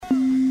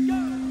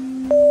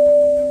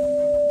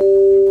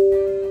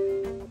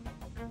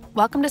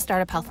Welcome to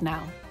Startup Health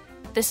Now.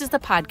 This is the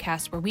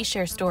podcast where we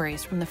share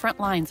stories from the front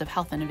lines of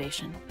health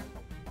innovation.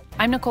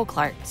 I'm Nicole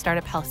Clark,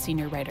 Startup Health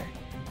Senior Writer.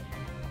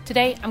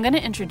 Today, I'm going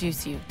to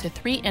introduce you to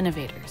 3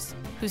 innovators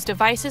whose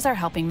devices are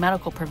helping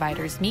medical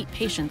providers meet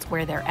patients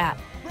where they're at,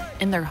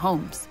 in their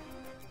homes.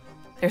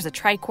 There's a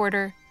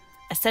tricorder,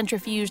 a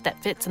centrifuge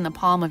that fits in the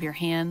palm of your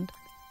hand,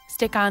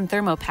 stick-on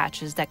thermo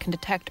patches that can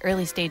detect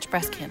early-stage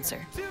breast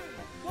cancer.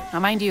 Now,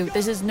 mind you,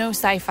 this is no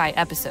sci-fi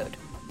episode.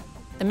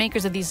 The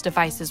makers of these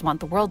devices want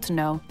the world to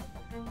know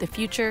the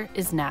future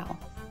is now.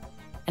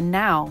 And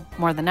now,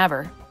 more than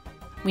ever,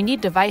 we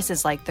need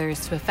devices like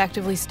theirs to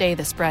effectively stay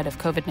the spread of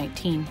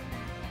COVID-19.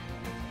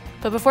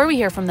 But before we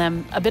hear from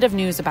them, a bit of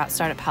news about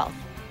Startup Health.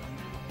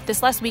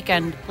 This last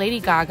weekend, Lady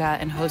Gaga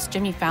and hosts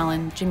Jimmy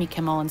Fallon, Jimmy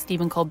Kimmel, and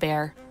Stephen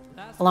Colbert,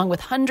 along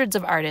with hundreds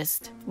of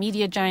artists,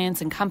 media giants,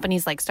 and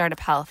companies like Startup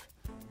Health,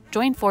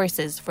 joined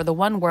forces for the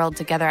One World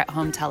Together at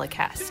Home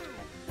telecast.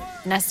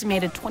 An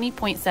estimated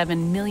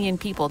 20.7 million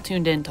people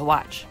tuned in to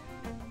watch.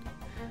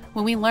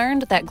 When we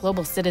learned that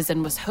Global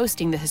Citizen was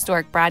hosting the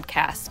historic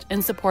broadcast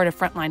in support of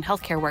frontline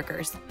healthcare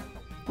workers,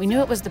 we knew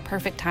it was the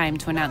perfect time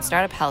to announce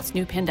Startup Health's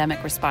new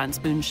pandemic response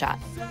moonshot.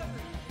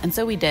 And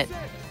so we did.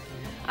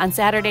 On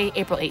Saturday,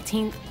 April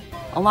 18th,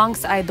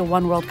 alongside the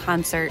One World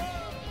concert,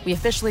 we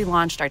officially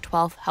launched our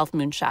 12th Health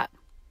Moonshot.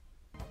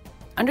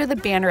 Under the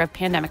banner of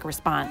pandemic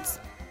response,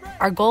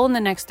 our goal in the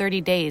next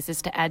 30 days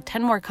is to add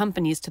 10 more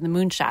companies to the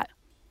moonshot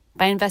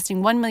by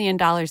investing $1 million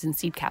in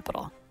seed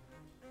capital.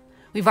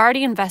 We've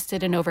already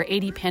invested in over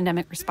 80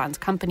 pandemic response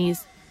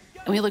companies,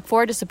 and we look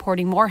forward to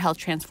supporting more health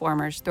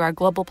transformers through our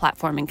global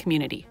platform and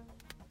community.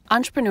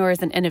 Entrepreneurs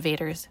and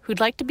innovators who'd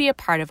like to be a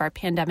part of our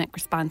pandemic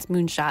response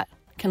moonshot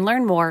can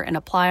learn more and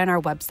apply on our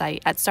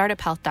website at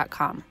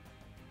startuphealth.com.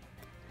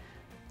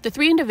 The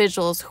 3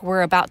 individuals who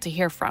we're about to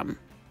hear from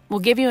will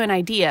give you an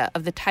idea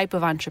of the type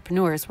of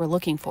entrepreneurs we're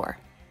looking for.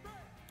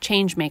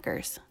 Change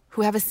makers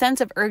who have a sense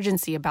of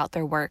urgency about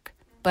their work,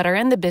 but are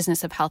in the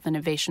business of health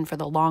innovation for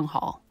the long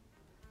haul.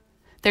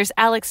 There's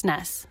Alex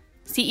Ness,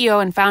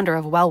 CEO and founder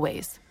of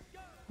Wellways.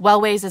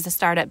 Wellways is a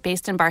startup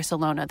based in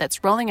Barcelona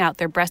that's rolling out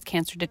their breast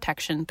cancer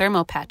detection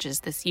thermo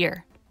patches this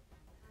year.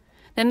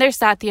 Then there's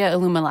Satya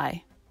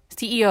Illumalai,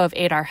 CEO of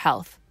Adar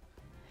Health.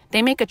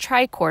 They make a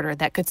tricorder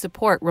that could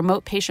support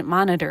remote patient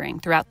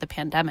monitoring throughout the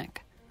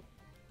pandemic.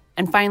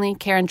 And finally,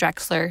 Karen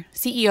Drexler,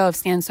 CEO of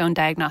Sansone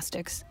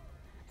Diagnostics,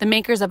 the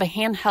makers of a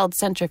handheld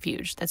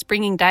centrifuge that's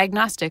bringing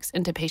diagnostics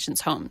into patients'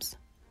 homes.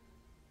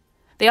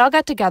 They all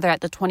got together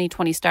at the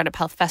 2020 Startup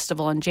Health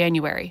Festival in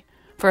January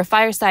for a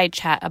fireside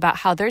chat about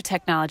how their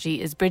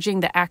technology is bridging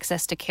the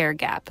access to care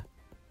gap.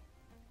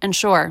 And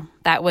sure,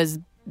 that was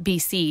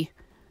BC,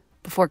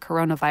 before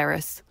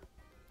coronavirus.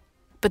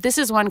 But this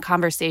is one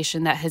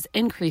conversation that has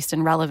increased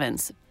in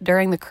relevance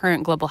during the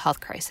current global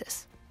health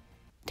crisis.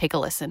 Take a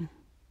listen.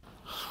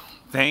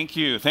 Thank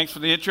you. Thanks for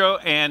the intro,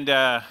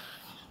 and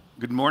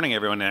good morning,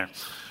 everyone there.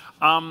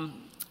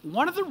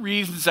 One of the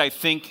reasons I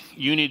think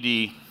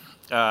Unity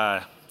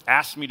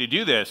asked me to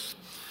do this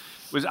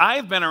was I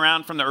have been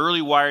around from the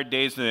early wired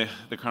days, the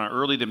kind of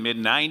early to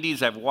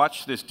mid-'90s. I've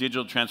watched this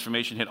digital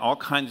transformation hit all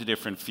kinds of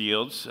different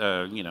fields,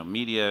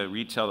 media,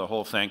 retail, the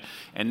whole thing.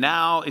 And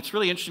now it's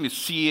really interesting to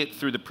see it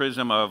through the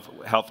prism of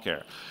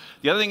healthcare.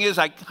 The other thing is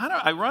I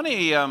run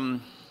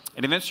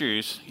an event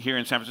series here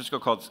in San Francisco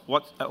called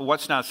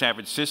What's Now San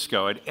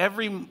Francisco. And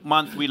every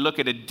month we look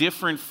at a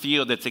different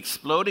field that's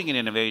exploding in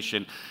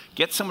innovation,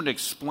 get someone to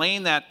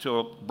explain that to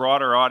a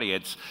broader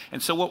audience.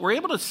 And so what we're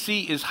able to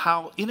see is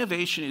how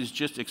innovation is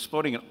just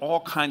exploding in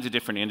all kinds of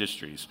different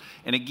industries.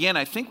 And again,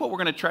 I think what we're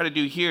going to try to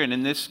do here and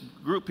in this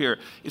group here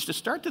is to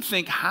start to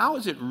think, how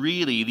is it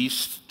really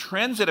these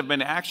trends that have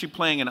been actually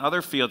playing in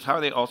other fields, how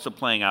are they also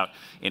playing out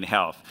in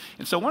health?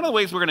 And so one of the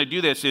ways we're going to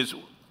do this is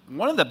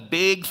one of the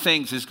big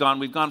things we've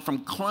gone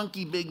from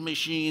clunky big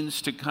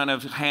machines to kind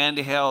of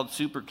handheld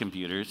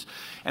supercomputers.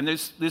 And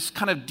there's this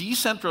kind of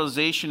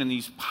decentralization in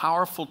these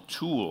powerful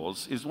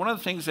tools is one of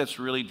the things that's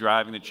really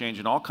driving the change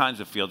in all kinds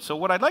of fields. So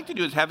what I'd like to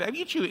do is have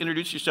each of you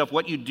introduce yourself,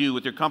 what you do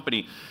with your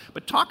company,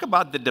 but talk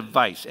about the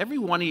device. Every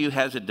one of you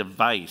has a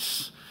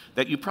device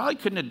that you probably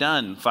couldn't have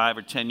done 5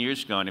 or 10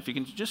 years ago. And if you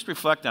can just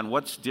reflect on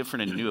what's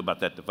different and new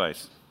about that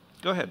device.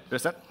 Go ahead.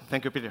 There's that.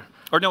 Thank you, Peter.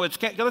 Or no, let's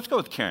go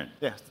with Karen.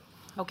 Yes.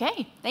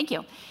 Okay, thank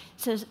you.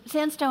 So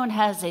Sandstone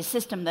has a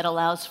system that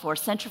allows for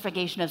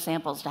centrifugation of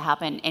samples to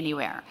happen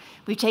anywhere.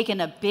 We've taken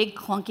a big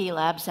clunky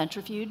lab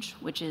centrifuge,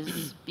 which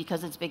is,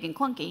 because it's big and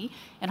clunky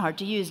and hard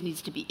to use,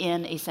 needs to be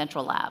in a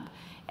central lab.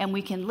 And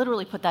we can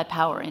literally put that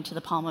power into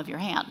the palm of your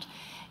hand.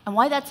 And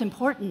why that's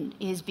important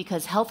is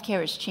because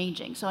healthcare is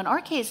changing. So in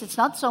our case, it's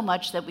not so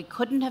much that we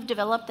couldn't have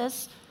developed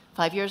this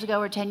 5 years ago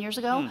or 10 years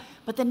ago,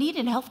 but the need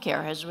in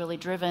healthcare has really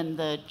driven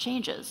the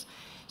changes.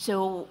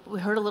 So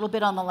we heard a little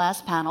bit on the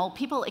last panel.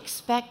 People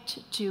expect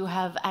to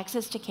have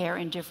access to care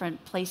in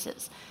different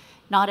places.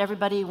 Not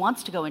everybody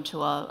wants to go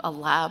into a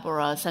lab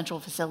or a central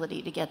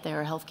facility to get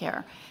their health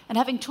care. And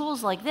having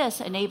tools like this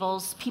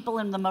enables people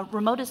in the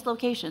remotest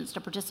locations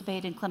to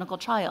participate in clinical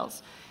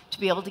trials, to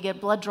be able to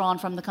get blood drawn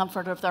from the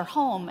comfort of their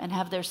home and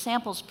have their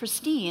samples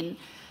pristine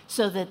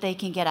so that they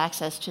can get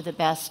access to the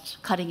best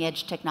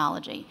cutting-edge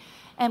technology.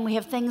 And we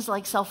have things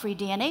like cell-free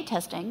DNA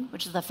testing,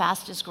 which is the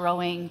fastest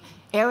growing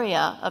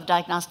area of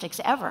diagnostics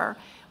ever,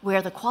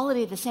 where the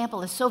quality of the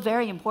sample is so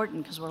very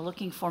important because we're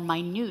looking for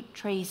minute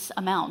trace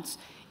amounts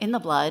in the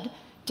blood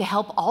to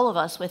help all of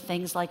us with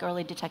things like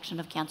early detection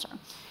of cancer.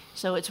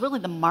 So it's really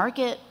the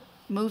market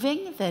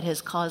moving that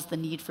has caused the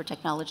need for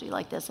technology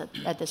like this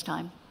at this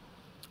time.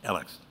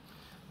 Alex.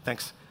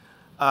 Thanks.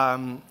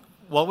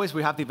 Always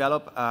we have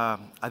developed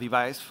a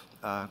device,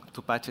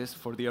 two patches,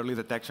 for the early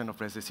detection of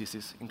breast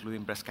diseases,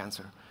 including breast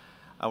cancer.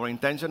 Our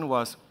intention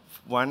was,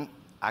 one,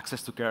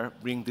 access to care,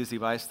 bring this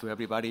device to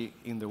everybody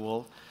in the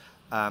world,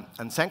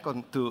 and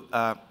second, to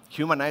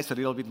humanize a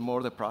little bit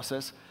more the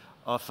process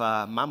of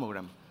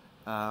mammogram.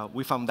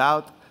 We found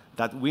out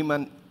that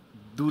women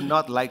do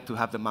not like to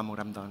have the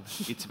mammogram done.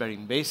 It's very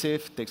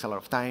invasive, takes a lot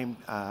of time,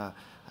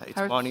 it's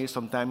money,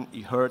 sometimes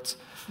it hurts.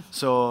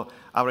 So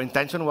our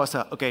intention was,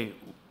 okay,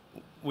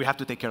 we have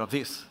to take care of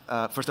this.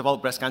 First of all,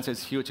 breast cancer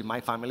is huge in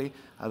my family.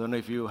 I don't know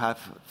if you have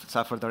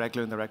suffered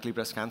directly or indirectly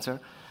breast cancer.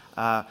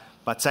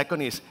 But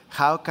second is,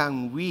 how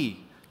can we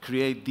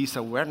create this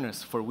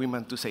awareness for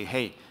women to say,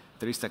 hey,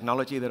 there is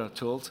technology, there are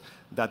tools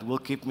that will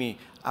keep me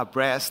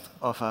abreast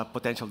of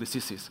potential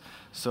diseases.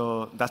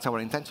 So that's our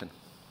intention.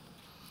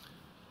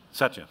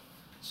 Satya.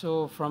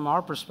 So from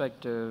our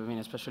perspective, I mean,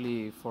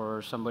 especially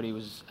for somebody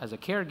who's, as a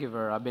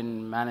caregiver, I've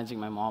been managing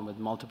my mom with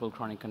multiple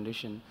chronic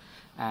condition.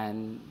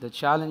 And the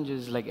challenge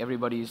is, like,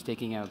 everybody is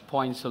taking a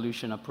point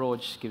solution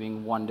approach,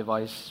 giving one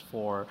device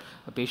for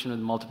a patient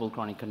with multiple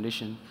chronic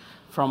condition.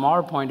 From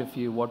our point of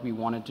view, what we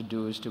wanted to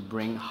do is to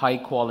bring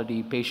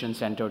high-quality,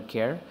 patient-centered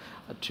care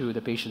to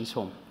the patient's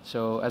home.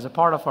 So as a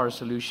part of our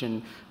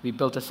solution, we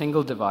built a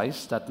single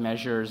device that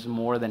measures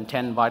more than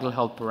 10 vital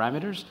health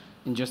parameters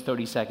in just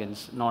 30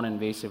 seconds,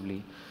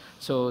 non-invasively.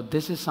 So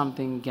this is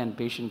something, again,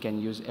 patient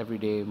can use every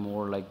day,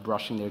 more like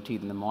brushing their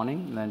teeth in the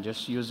morning, and then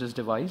just use this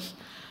device.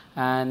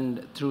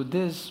 And through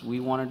this, we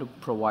wanted to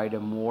provide a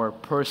more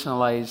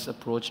personalized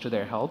approach to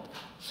their health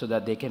so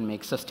that they can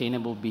make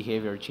sustainable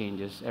behavior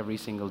changes every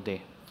single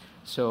day.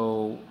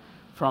 So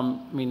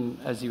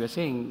as you were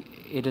saying,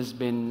 it has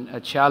been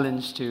a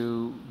challenge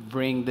to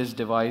bring this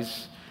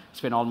device. It's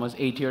been almost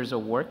 8 years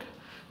of work.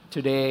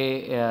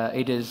 Today,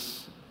 it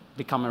has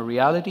become a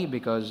reality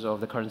because of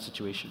the current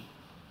situation.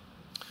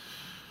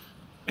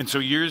 And so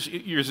yours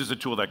is a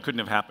tool that couldn't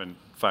have happened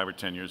 5 or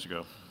 10 years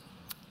ago.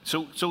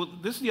 So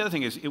this is the other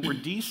thing is, we're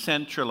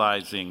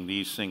decentralizing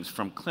these things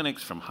from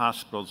clinics, from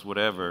hospitals,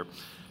 whatever.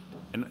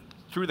 And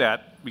through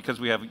that, because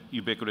we have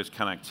ubiquitous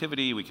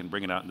connectivity, we can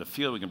bring it out in the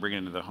field, we can bring it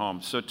into the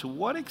home. So to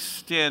what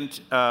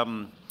extent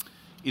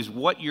is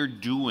what you're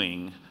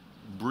doing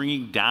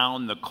bringing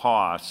down the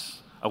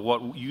costs of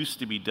what used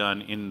to be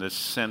done in the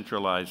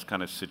centralized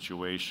kind of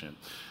situation?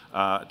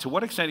 To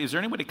what extent, is there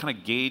any way to kind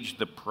of gauge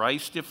the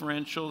price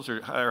differentials,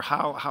 or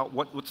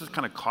what's the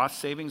kind of cost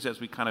savings as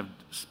we kind of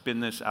spin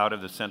this out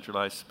of the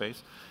centralized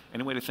space?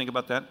 Any way to think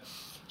about that?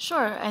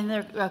 Sure, and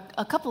there are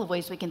a couple of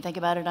ways we can think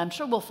about it. I'm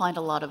sure we'll find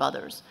a lot of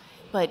others.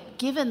 But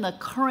given the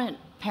current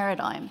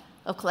paradigm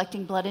of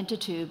collecting blood into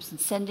tubes and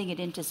sending it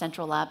into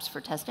central labs for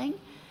testing,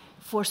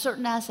 for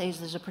certain assays,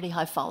 there's a pretty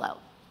high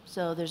fallout.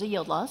 So there's a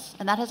yield loss,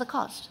 and that has a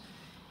cost.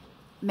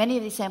 Many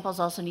of these samples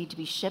also need to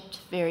be shipped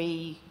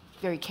very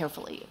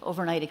carefully.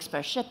 Overnight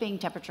express shipping,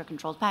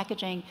 temperature-controlled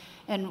packaging,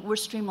 and we're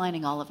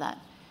streamlining all of that.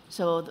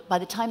 So by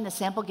the time the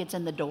sample gets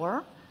in the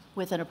door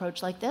with an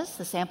approach like this,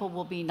 the sample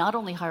will be not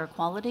only higher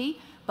quality,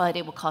 but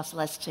it will cost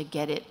less to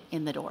get it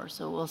in the door.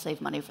 So we'll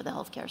save money for the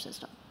healthcare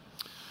system.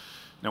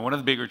 Now, one of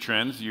the bigger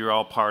trends you're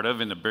all part of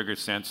in the bigger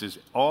sense is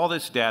all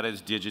this data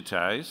is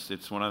digitized.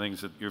 It's one of the things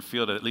that your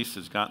field at least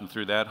has gotten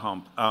through that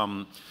hump.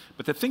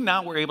 But the thing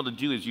now we're able to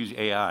do is use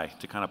AI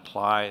to kind of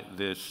apply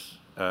this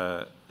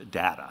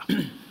data.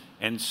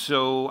 And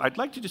so I'd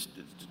like to just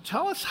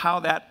tell us how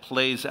that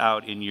plays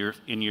out in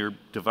your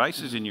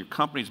devices, in your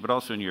companies, but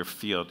also in your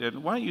field.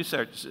 And why don't you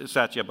start,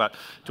 Satya, about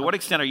to what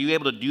extent are you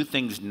able to do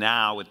things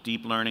now with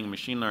deep learning and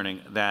machine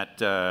learning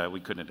that we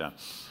couldn't have done?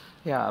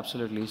 Yeah,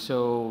 absolutely.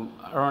 So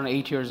around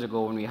 8 years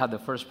ago, when we had the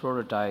first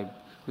prototype,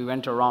 we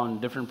went around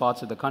different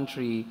parts of the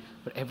country,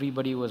 but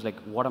everybody was like,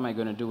 what am I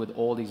going to do with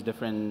all these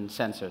different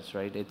sensors,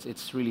 right?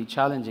 It's really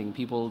challenging.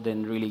 People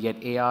didn't really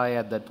get AI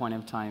at that point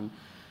in time.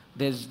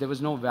 There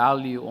was no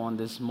value on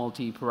this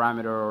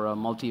multi-parameter or a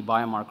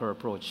multi-biomarker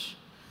approach.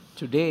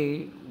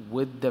 Today,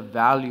 with the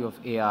value of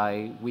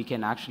AI, we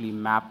can actually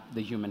map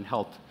the human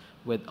health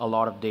with a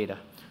lot of data.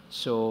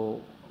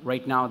 So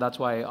right now, that's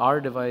why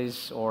our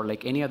device, or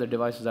like any other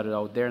devices that are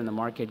out there in the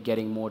market,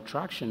 getting more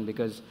traction,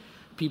 because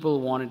people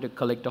wanted to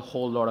collect a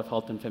whole lot of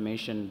health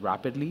information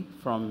rapidly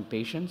from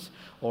patients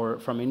or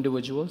from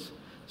individuals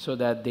so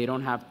that they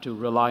don't have to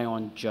rely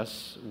on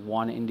just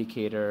one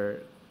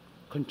indicator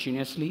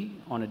continuously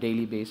on a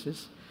daily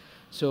basis.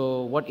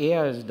 So what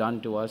AI has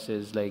done to us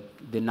is, like,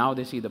 now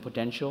they see the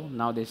potential.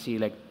 Now they see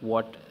like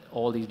what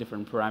all these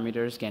different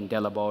parameters can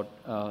tell about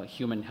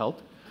human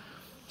health.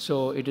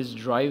 So it is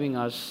driving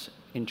us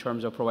in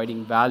terms of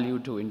providing value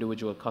to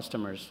individual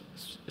customers,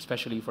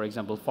 especially, for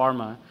example,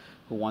 pharma,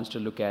 who wants to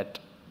look at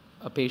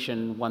a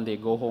patient when they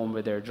go home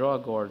with their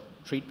drug or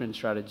treatment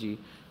strategy.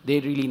 They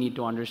really need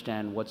to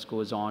understand what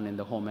goes on in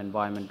the home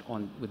environment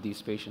with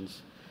these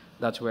patients.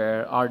 That's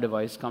where our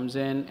device comes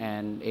in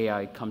and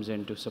AI comes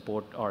in to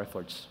support our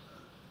efforts.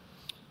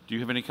 Do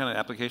you have any kind of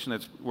application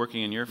that's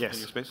working in your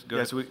space? Go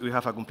ahead. We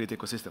have a complete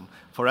ecosystem.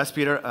 For us,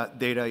 Peter,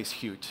 data is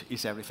huge,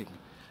 is everything.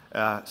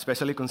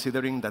 Especially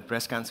considering that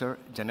breast cancer,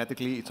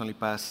 genetically, it's only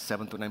past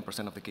 7 to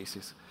 9% of the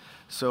cases.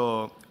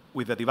 So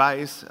with the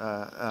device,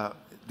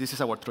 this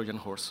is our Trojan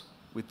horse.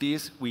 With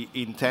this, we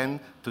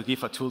intend to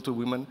give a tool to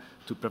women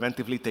to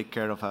preventively take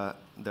care of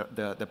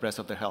the breast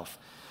of their health.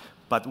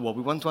 But what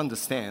we want to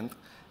understand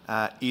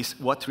is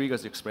what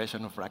triggers the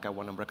expression of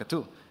BRCA1 and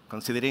BRCA2,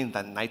 considering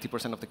that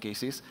 90% of the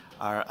cases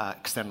are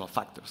external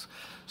factors.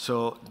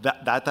 So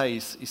that data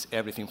is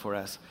everything for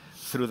us.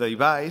 Through the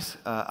device,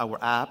 our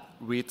app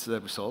reads the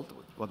result,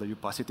 whether you're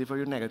positive or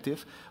you're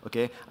negative,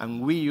 okay?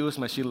 And we use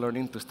machine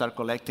learning to start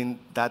collecting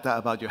data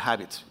about your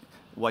habits,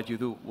 what you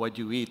do, what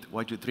you eat,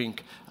 what you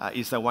drink.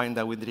 Is the wine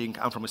that we drink?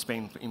 I'm from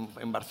Spain,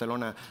 in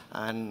Barcelona,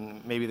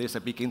 and maybe there's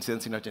a big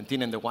incidence in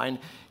Argentina in the wine.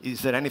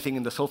 Is there anything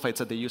in the sulfites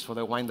that they use for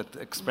the wine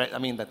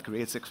that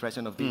creates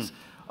expression of these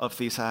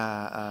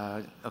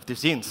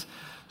genes?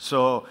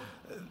 So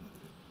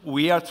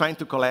we are trying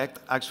to collect,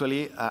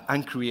 actually,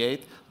 and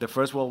create the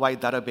first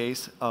worldwide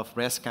database of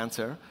breast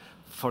cancer,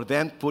 for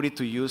then put it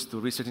to use to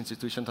research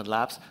institutions and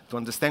labs to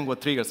understand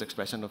what triggers the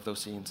expression of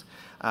those genes.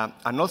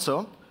 And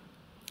also,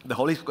 the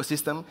whole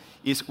ecosystem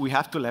is we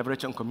have to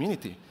leverage on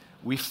community.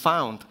 We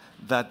found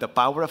that the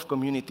power of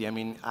community, I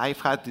mean, I've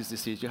had this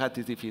disease, you had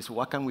this disease,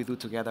 what can we do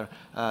together?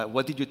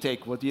 What did you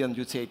take? What didn't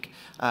you take?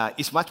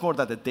 It's much more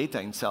than the data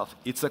itself.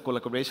 It's the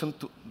collaboration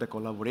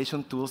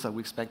tools that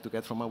we expect to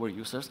get from our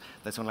users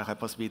that's going to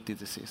help us beat the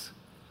disease.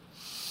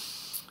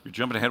 You're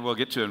jumping ahead. We'll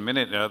get to in a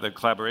minute, the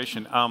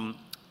collaboration.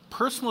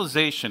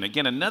 Personalization,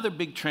 again, another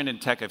big trend in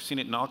tech. I've seen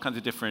it in all kinds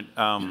of different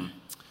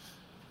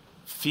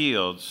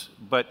fields,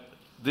 but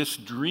this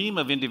dream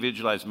of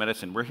individualized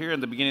medicine, we're here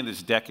in the beginning of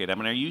this decade. I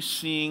mean, are you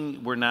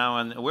seeing we're now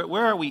on,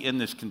 where are we in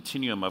this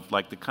continuum of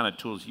like the kind of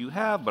tools you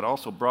have, but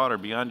also broader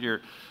beyond your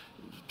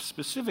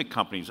specific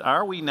companies?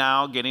 Are we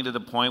now getting to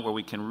the point where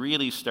we can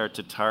really start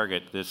to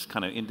target this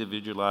kind of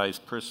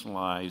individualized,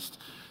 personalized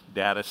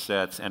data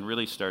sets and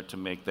really start to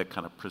make that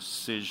kind of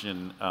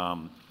precision,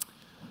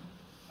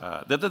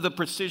 the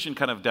precision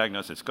kind of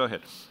diagnosis? Go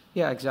ahead.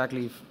 Yeah,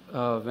 exactly.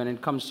 When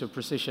it comes to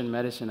precision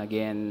medicine,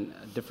 again,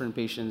 different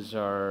patients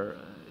are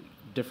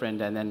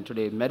different, and then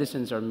today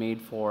medicines are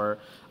made for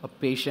a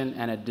patient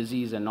and a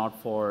disease and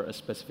not for a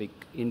specific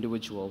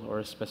individual or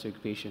a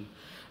specific patient.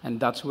 And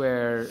that's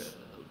where,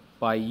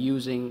 by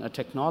using a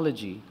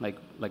technology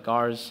like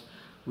ours,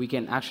 we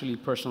can actually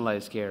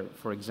personalize care.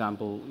 For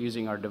example,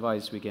 using our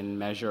device, we can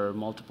measure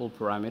multiple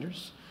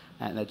parameters,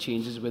 and that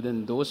changes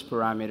within those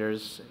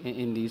parameters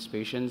in these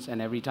patients,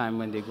 and every time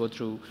when they go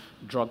through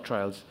drug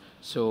trials.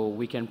 So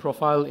we can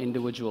profile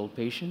individual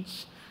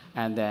patients,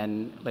 and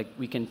then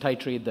we can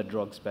titrate the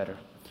drugs better.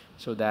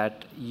 So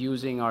that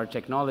using our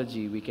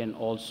technology, we can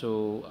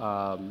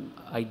also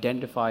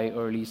identify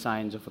early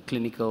signs of a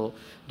clinical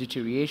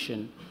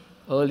deterioration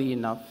early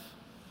enough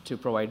to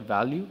provide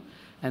value.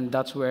 And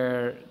that's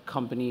where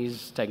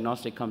companies,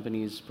 diagnostic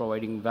companies,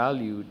 providing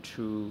value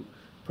to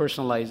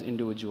personalize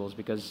individuals,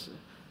 because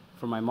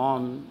for my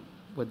mom,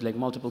 with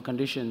multiple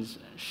conditions,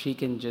 she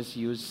can just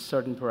use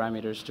certain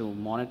parameters to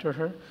monitor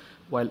her,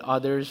 while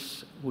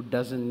others who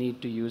doesn't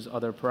need to use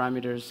other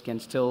parameters can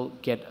still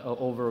get an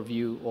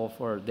overview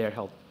of their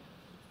health.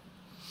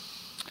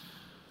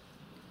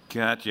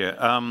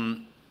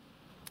 Gotcha.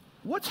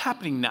 What's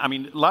happening now? I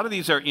mean, a lot of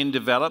these are in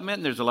development,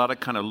 and there's a lot of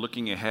kind of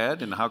looking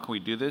ahead and how can we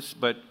do this,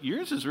 but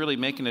yours is really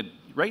making it,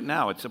 right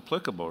now, it's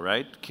applicable,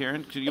 right?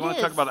 Karen, do you want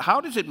to talk about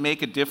how does it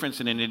make a difference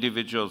in an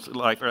individual's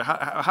life, or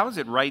how is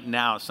it right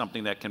now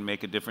something that can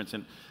make a difference,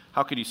 and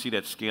how could you see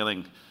that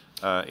scaling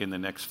in the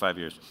next 5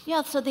 years?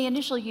 Yeah, so the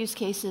initial use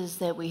cases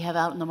that we have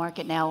out in the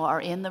market now are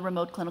in the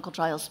remote clinical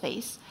trial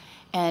space,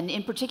 and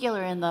in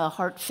particular in the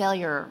heart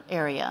failure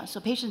area. So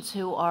patients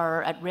who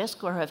are at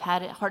risk or have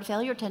had heart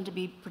failure tend to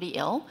be pretty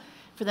ill.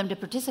 For them to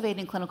participate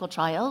in clinical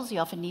trials, you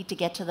often need to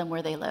get to them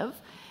where they live.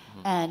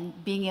 Mm-hmm.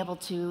 And being able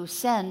to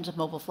send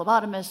mobile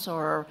phlebotomists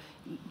or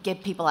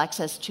get people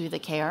access to the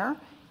care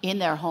in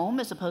their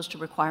home, as opposed to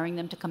requiring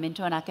them to come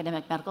into an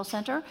academic medical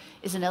center,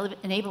 is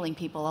enabling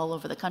people all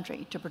over the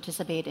country to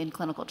participate in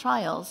clinical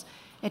trials.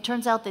 It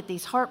turns out that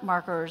these heart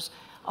markers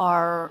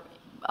are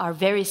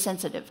very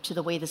sensitive to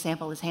the way the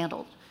sample is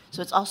handled.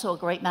 So it's also a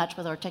great match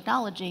with our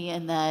technology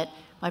in that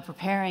by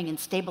preparing and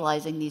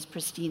stabilizing these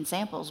pristine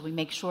samples, we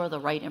make sure the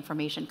right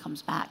information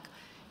comes back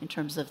in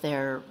terms of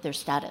their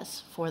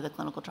status for the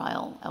clinical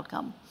trial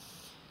outcome.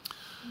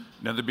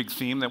 Another big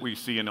theme that we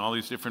see in all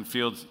these different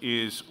fields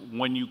is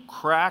when you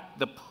crack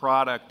the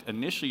product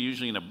initially,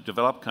 usually in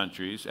developed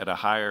countries, at a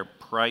higher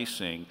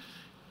pricing,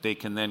 they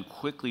can then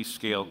quickly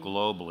scale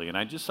globally. And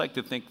I'd just like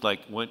to think,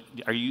 like,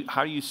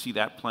 how do you see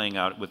that playing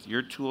out with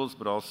your tools,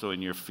 but also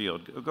in your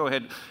field? Go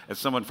ahead, as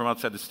someone from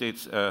outside the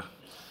States,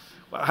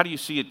 how do you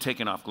see it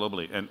taking off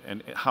globally,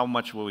 and how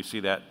much will we see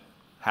that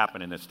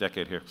happen in this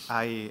decade here?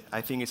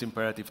 I think it's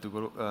imperative to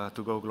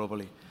go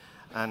globally.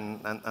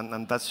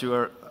 And that's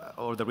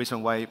the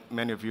reason why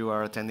many of you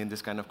are attending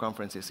this kind of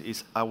conferences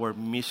is our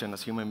mission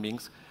as human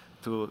beings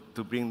to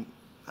bring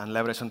and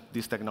leverage on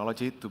this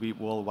technology to be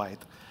worldwide.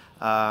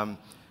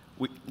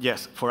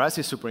 Yes, for us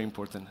it's super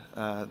important.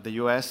 The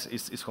US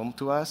is home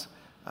to us.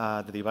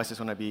 The device is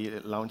going to be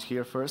launched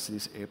here first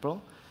this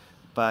April.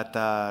 But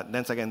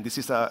then again, this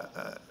is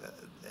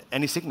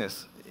any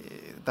sickness.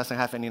 It doesn't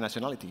have any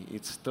nationality.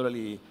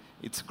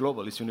 It's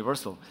global, it's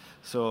universal.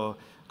 So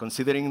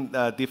considering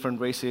different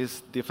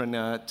races,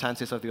 different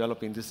chances of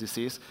developing this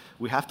disease,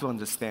 we have to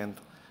understand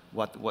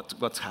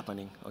what's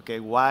happening. Okay,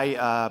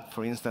 why,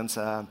 for instance,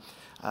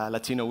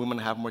 Latino women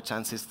have more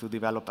chances to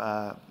develop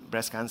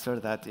breast cancer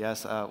than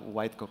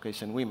white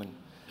Caucasian women.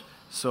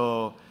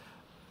 So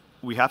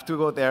we have to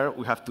go there,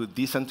 we have to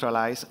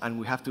decentralize, and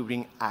we have to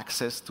bring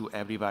access to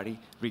everybody,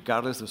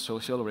 regardless of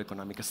social or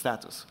economic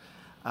status.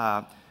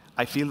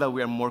 I feel that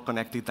we are more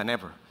connected than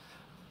ever.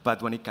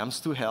 But when it comes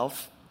to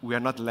health, we are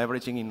not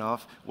leveraging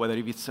enough, whether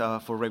it's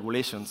for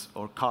regulations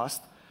or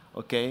cost,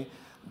 okay,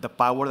 the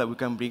power that we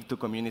can bring to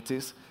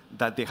communities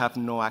that they have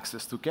no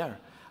access to care.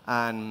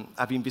 And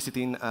I've been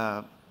visiting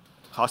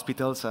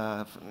hospitals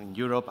in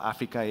Europe,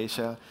 Africa,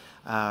 Asia,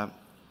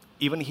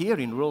 even here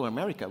in rural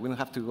America. We don't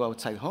have to go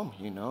outside home,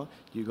 you know.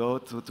 You go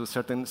to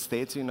certain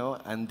states, you know,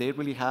 and they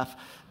really have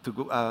to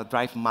go,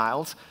 drive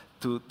miles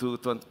to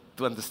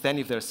understand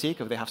if they're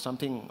sick, if they have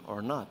something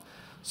or not.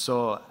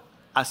 So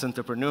as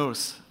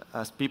entrepreneurs,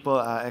 as people,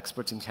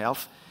 experts in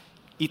health,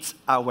 it's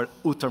our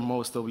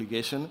uttermost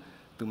obligation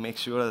to make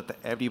sure that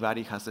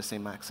everybody has the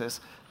same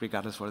access,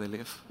 regardless where they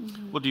live.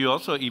 Well, do you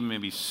also even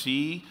maybe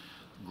see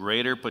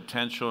greater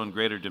potential and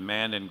greater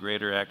demand and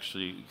greater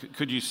actually,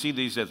 could you see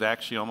these as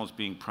actually almost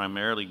being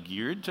primarily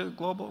geared to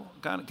global?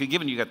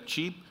 Given you got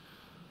cheap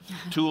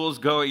tools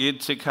going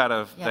into kind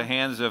of the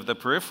hands of the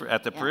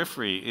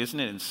periphery, isn't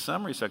it in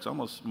some respects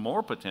almost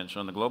more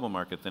potential in the global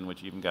market than what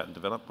you even got in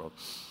developed world?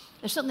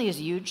 There certainly is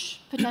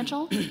huge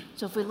potential.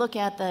 So if we look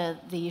at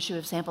the issue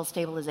of sample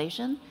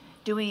stabilization,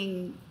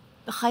 doing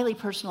highly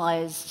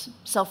personalized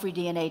cell-free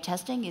DNA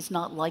testing is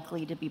not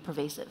likely to be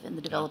pervasive in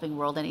the developing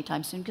world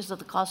anytime soon because of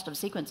the cost of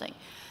sequencing.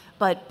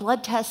 But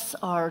blood tests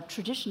are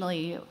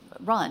traditionally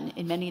run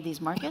in many of these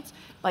markets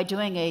by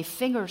doing a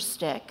finger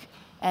stick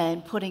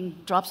and putting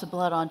drops of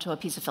blood onto a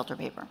piece of filter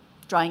paper,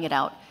 drying it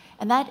out.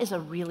 And that is a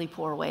really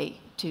poor way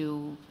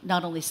to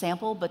not only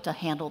sample, but to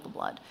handle the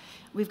blood.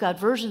 We've got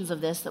versions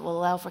of this that will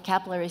allow for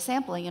capillary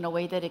sampling in a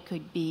way that it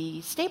could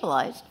be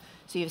stabilized.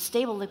 So you have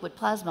stable liquid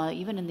plasma,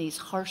 even in these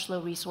harsh,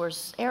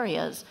 low-resource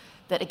areas,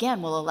 that,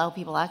 again, will allow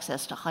people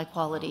access to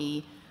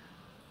high-quality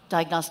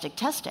diagnostic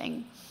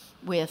testing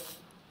with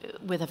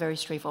a very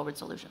straightforward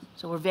solution.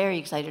 So we're very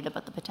excited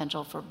about the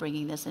potential for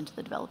bringing this into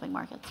the developing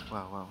markets.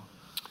 Wow.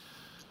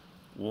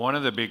 One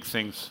of the big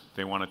things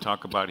they want to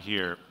talk about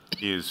here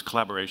is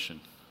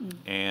collaboration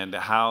and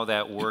how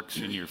that works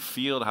in your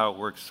field, how it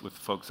works with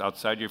folks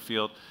outside your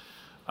field.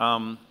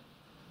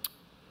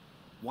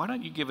 Why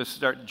don't you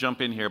jump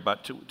in here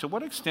about to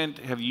what extent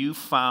have you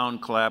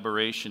found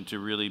collaboration to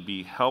really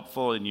be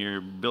helpful in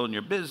your building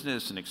your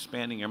business and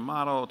expanding your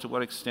model? To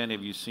what extent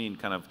have you seen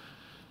kind of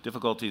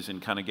difficulties in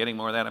kind of getting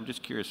more of that? I'm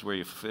just curious where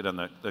you fit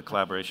on the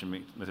collaboration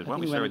method. Why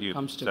don't we start with you?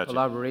 When it comes to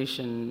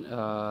collaboration,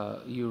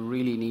 you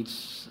really need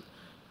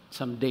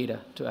some data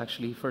to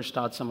actually first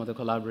start some of the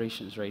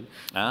collaborations, right?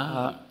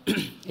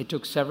 It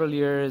took several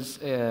years.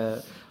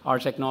 Our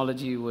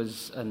technology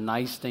was a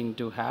nice thing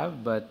to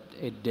have, but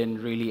it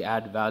didn't really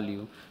add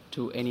value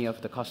to any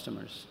of the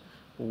customers.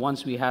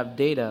 Once we have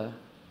data,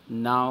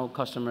 now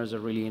customers are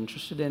really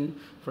interested in,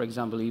 for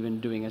example, even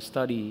doing a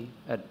study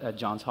at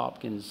Johns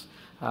Hopkins.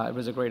 It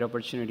was a great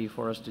opportunity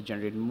for us to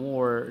generate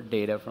more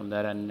data from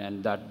that,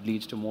 and that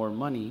leads to more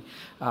money.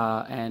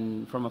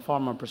 And from a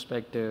pharma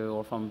perspective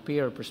or from a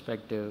peer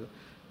perspective,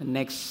 the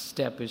next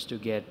step is to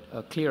get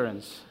a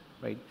clearance,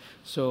 right?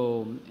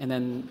 So, and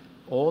then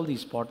all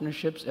these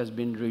partnerships has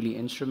been really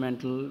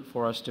instrumental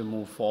for us to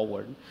move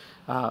forward,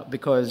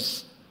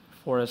 because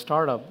for a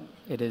startup,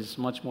 it is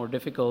much more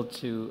difficult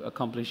to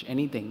accomplish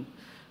anything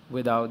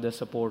without the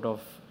support of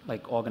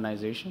like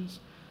organizations.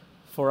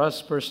 For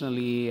us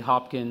personally,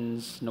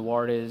 Hopkins,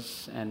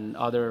 Novartis, and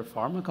other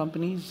pharma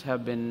companies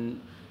have been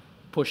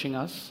pushing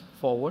us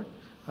forward,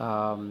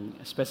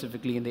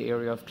 specifically in the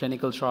area of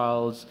clinical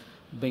trials,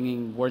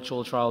 bringing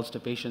virtual trials to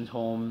patients'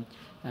 home.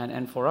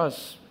 And for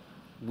us,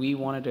 we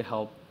wanted to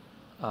help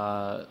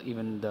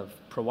even the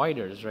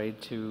providers, right?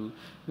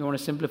 We want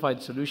to simplify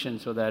the solution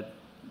so that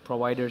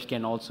providers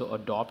can also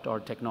adopt our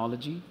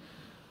technology.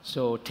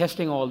 So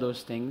testing all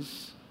those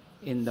things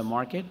in the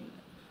market,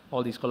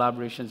 all these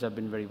collaborations have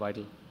been very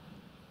vital.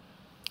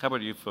 How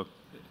about you, Phil?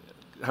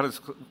 How does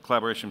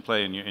collaboration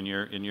play in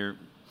your?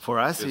 For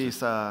us,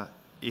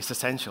 it's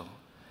essential.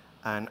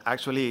 And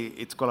actually,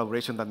 it's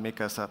collaboration that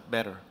makes us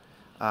better.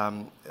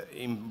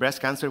 In breast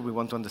cancer, we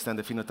want to understand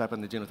the phenotype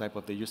and the genotype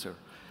of the user.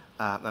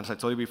 As I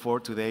told you before,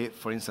 today,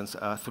 for instance,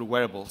 through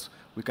wearables,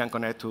 we can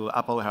connect to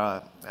Apple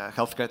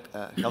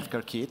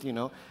healthcare kit,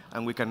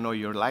 and we can know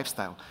your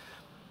lifestyle.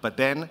 But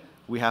then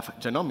we have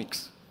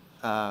genomics.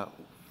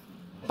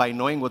 By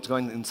knowing what's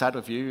going inside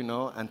of you,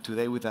 and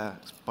today with the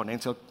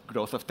exponential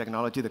growth of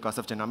technology, the cost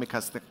of genomics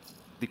has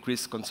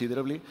decreased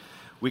considerably.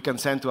 We can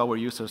send to our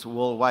users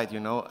worldwide,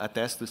 a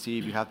test to see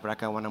if you have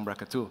BRCA1 and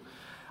BRCA2.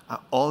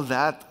 All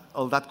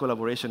that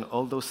collaboration,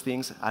 all those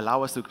things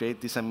allow us to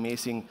create this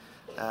amazing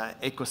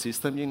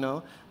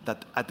ecosystem,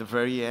 that at the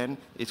very end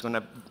is going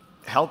to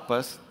help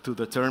us to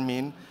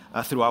determine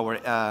through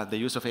the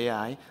use of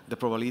AI the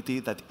probability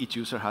that each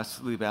user has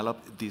to develop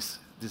this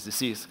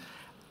disease.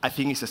 I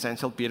think it's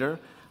essential, Peter.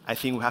 I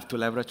think we have to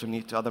leverage on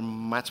each other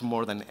much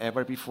more than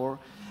ever before.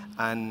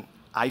 And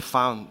I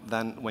found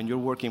that when you're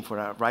working for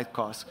a right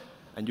cause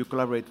and you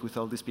collaborate with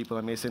all these people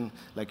amazing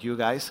like you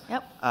guys,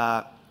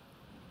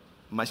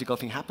 magical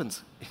thing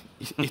happens.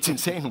 It's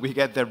insane. We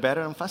get there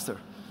better and faster.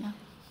 Yeah.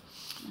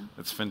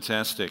 That's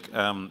fantastic.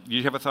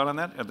 You have a thought on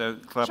that, the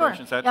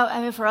collaboration side? Yeah,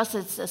 I mean, for us,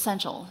 it's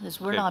essential.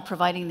 We're not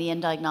providing the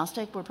end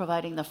diagnostic. We're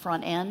providing the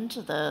front end,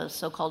 the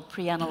so-called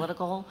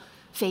pre-analytical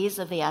phase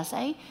of the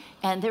assay.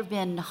 And there have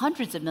been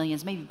hundreds of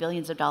millions, maybe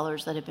billions of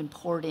dollars that have been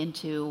poured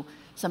into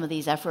some of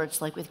these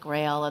efforts, like with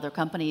GRAIL, other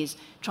companies,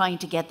 trying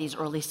to get these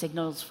early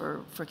signals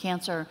for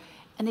cancer.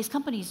 And these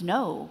companies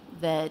know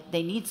that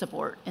they need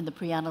support in the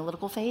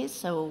pre-analytical phase,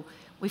 so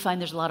we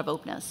find there's a lot of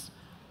openness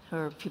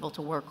for people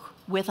to work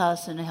with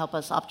us and help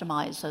us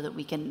optimize so that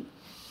we can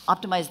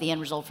optimize the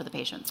end result for the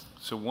patients.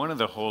 So one of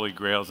the holy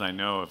grails I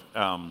know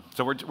of,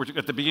 so we're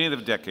at the beginning of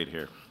the decade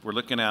here. We're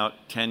looking out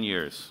 10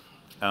 years.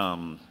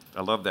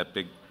 I love that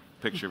big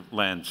picture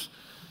lens.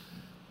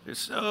 There's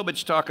so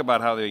much talk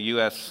about how the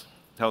U.S.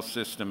 health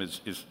system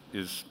is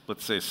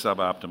let's say,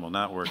 suboptimal,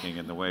 not working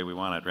in the way we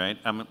want it, right?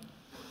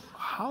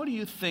 How do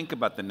you think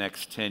about the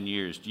next 10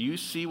 years? Do you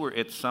see we're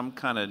at some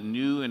kind of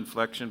new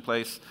inflection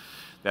place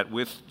that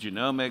with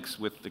genomics,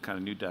 with the kind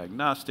of new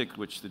diagnostic,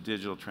 which the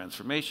digital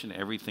transformation,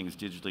 everything's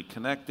digitally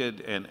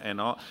connected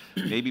and all,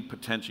 maybe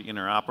potentially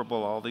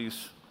interoperable, all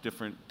these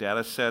different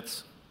data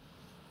sets?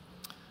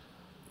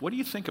 What do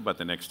you think about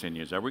the next 10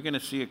 years? Are we going to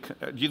see,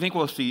 do you think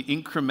we'll see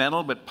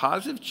incremental but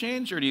positive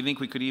change, or do you think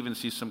we could even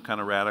see some kind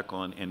of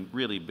radical and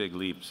really big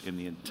leaps in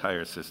the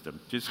entire system?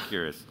 Just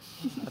curious.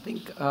 I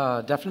think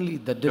definitely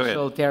the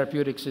digital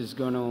therapeutics is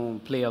going to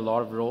play a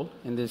lot of role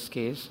in this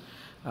case.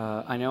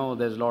 I know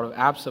there's a lot of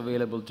apps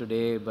available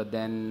today, but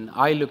then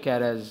I look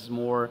at it as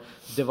more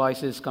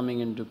devices coming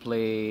into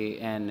play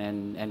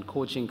and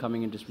coaching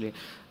coming into play.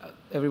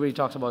 Everybody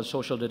talks about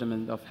social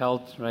determinant of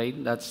health,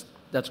 right? That's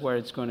where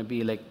it's going to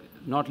be, like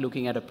not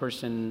looking at a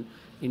person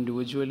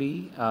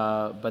individually,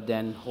 but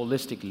then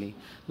holistically,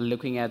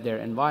 looking at their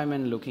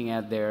environment, looking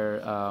at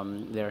their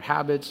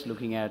habits,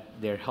 looking at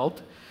their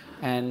health,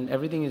 and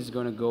everything is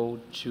going to go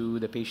to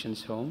the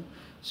patient's home.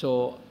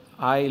 So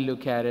I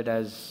look at it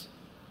as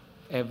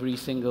every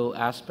single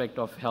aspect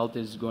of health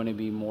is going to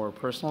be more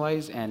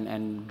personalized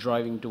and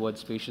driving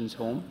towards patients'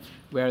 home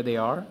where they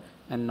are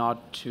and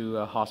not to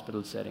a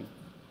hospital setting.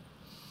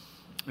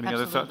 Any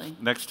other thoughts?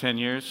 Next 10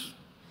 years?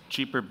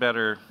 Cheaper,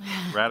 better,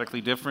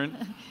 radically different?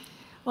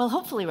 Well,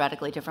 hopefully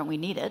radically different. We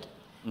need it.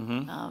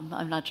 Mm-hmm.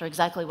 I'm not sure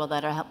exactly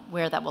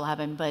where that will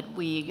happen, but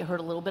we heard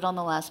a little bit on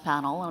the last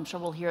panel, and I'm sure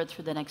we'll hear it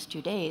through the next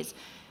 2 days.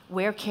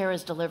 Where care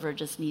is delivered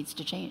just needs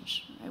to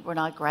change. We're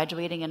not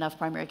graduating enough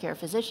primary care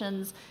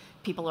physicians.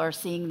 People are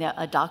seeing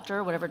a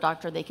doctor, whatever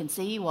doctor they can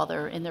see, while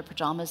they're in their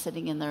pajamas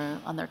sitting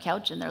on their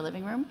couch in their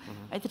living room.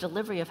 Mm-hmm. Right? The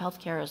delivery of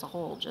healthcare as a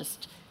whole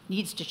just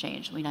needs to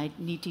change. We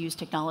need to use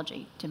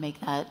technology to make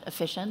that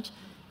efficient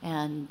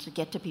and to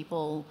get to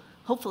people,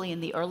 hopefully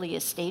in the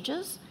earliest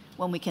stages,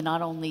 when we can not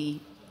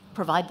only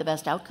provide the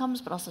best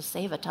outcomes, but also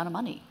save a ton of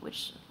money,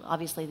 which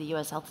obviously the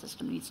U.S. health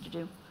system needs to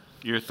do.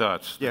 Your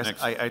thoughts? Yes,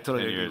 I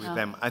totally agree with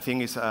them. I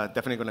think it's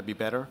definitely going to be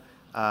better.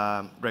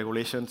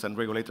 Regulations and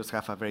regulators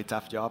have a very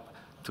tough job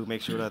to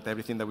make sure that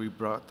everything that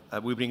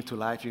we bring to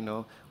life,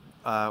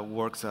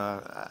 works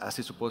as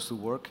it's supposed to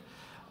work.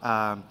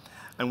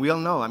 And we all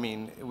know,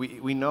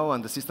 we know,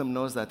 and the system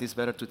knows that it's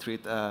better to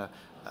treat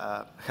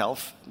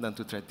health than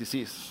to treat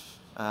disease.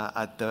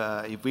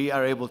 If we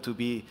are able to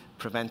be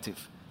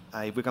preventive,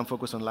 if we can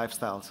focus on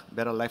lifestyles,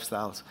 better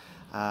lifestyles,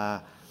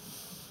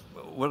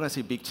 we're going to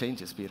see big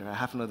changes, Peter. I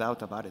have no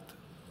doubt about it.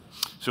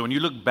 So when you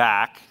look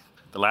back,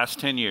 the last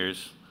 10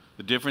 years,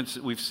 the difference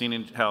that we've seen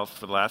in health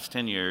for the last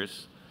 10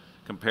 years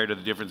compared to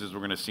the differences we're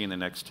going to see in the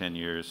next 10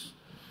 years,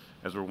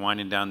 as we're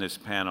winding down this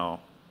panel,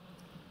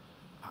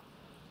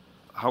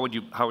 how would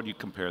you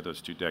compare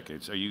those 2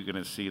 decades? Are you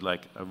going to see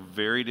like a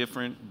very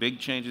different, big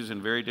changes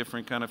and very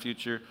different kind of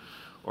future,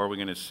 or are we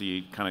going to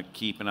see kind of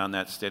keeping on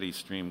that steady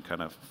stream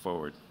kind of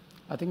forward?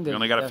 I think we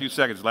only got a few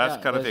seconds.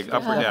 Last kind of thing,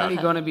 up or down. There's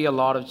definitely going to be a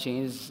lot of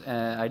change.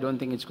 I don't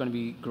think it's going to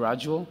be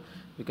gradual.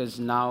 because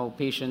now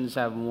patients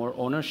have more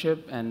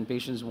ownership and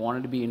patients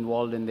wanted to be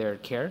involved in their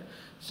care.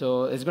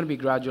 So it's going to be a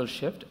gradual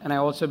shift. And I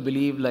also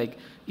believe like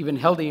even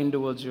healthy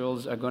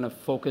individuals are going to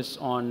focus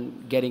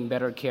on getting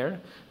better care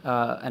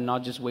and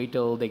not just wait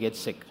till they get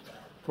sick.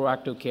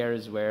 Proactive care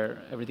is where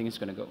everything is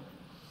going to go.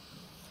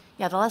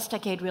 Yeah, the last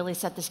decade really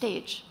set the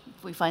stage.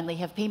 We finally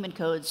have payment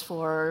codes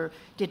for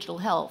digital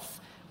health.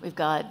 We've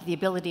got the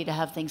ability to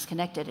have things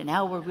connected, and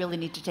now we really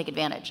need to take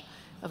advantage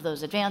of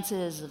those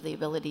advances, of the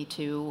ability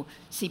to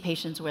see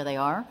patients where they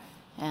are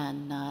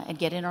and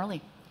get in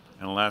early.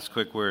 And a last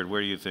quick word,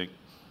 where do you think?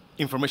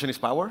 Information is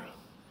power.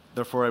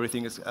 Therefore,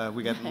 everything is,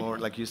 we get more,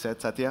 like you said,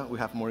 Satya, we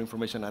have more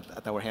information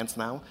at our hands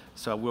now.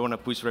 So we want to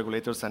push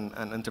regulators and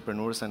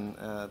entrepreneurs and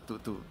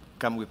to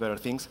come with better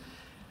things.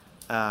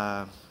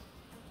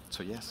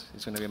 So yes,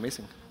 it's going to be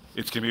amazing.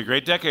 It's going to be a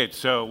great decade.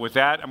 So with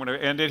that, I'm going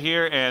to end it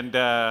here, and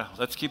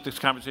let's keep this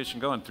conversation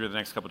going through the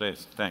next couple of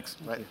days. Thanks.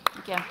 Right.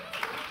 Thank you.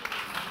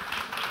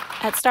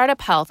 At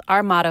Startup Health,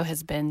 our motto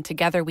has been,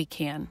 Together We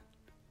Can.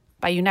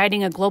 By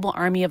uniting a global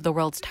army of the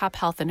world's top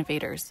health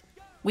innovators,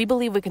 we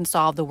believe we can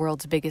solve the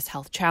world's biggest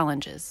health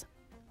challenges,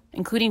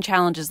 including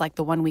challenges like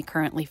the one we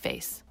currently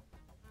face.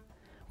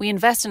 We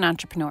invest in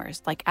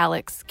entrepreneurs like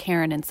Alex,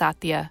 Karen, and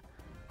Satya,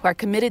 who are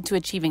committed to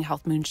achieving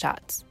health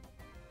moonshots.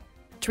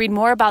 To read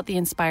more about the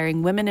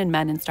inspiring women and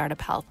men in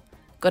startup health,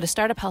 go to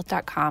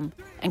startuphealth.com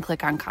and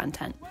click on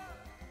content.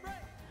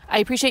 I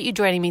appreciate you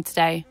joining me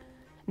today.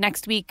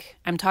 Next week,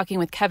 I'm talking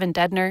with Kevin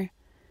Dedner.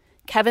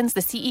 Kevin's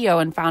the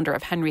CEO and founder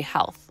of Henry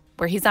Health,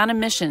 where he's on a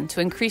mission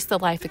to increase the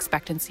life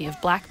expectancy of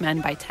Black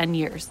men by 10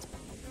 years.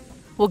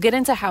 We'll get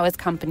into how his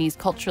company's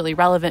culturally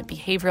relevant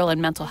behavioral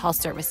and mental health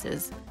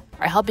services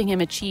are helping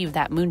him achieve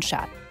that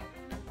moonshot.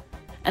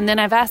 And then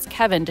I've asked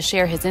Kevin to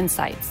share his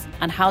insights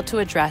on how to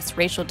address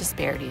racial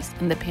disparities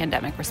in the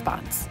pandemic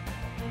response.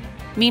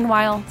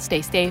 Meanwhile,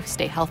 stay safe,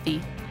 stay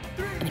healthy,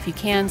 and if you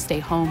can, stay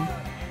home.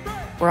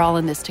 We're all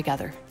in this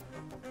together.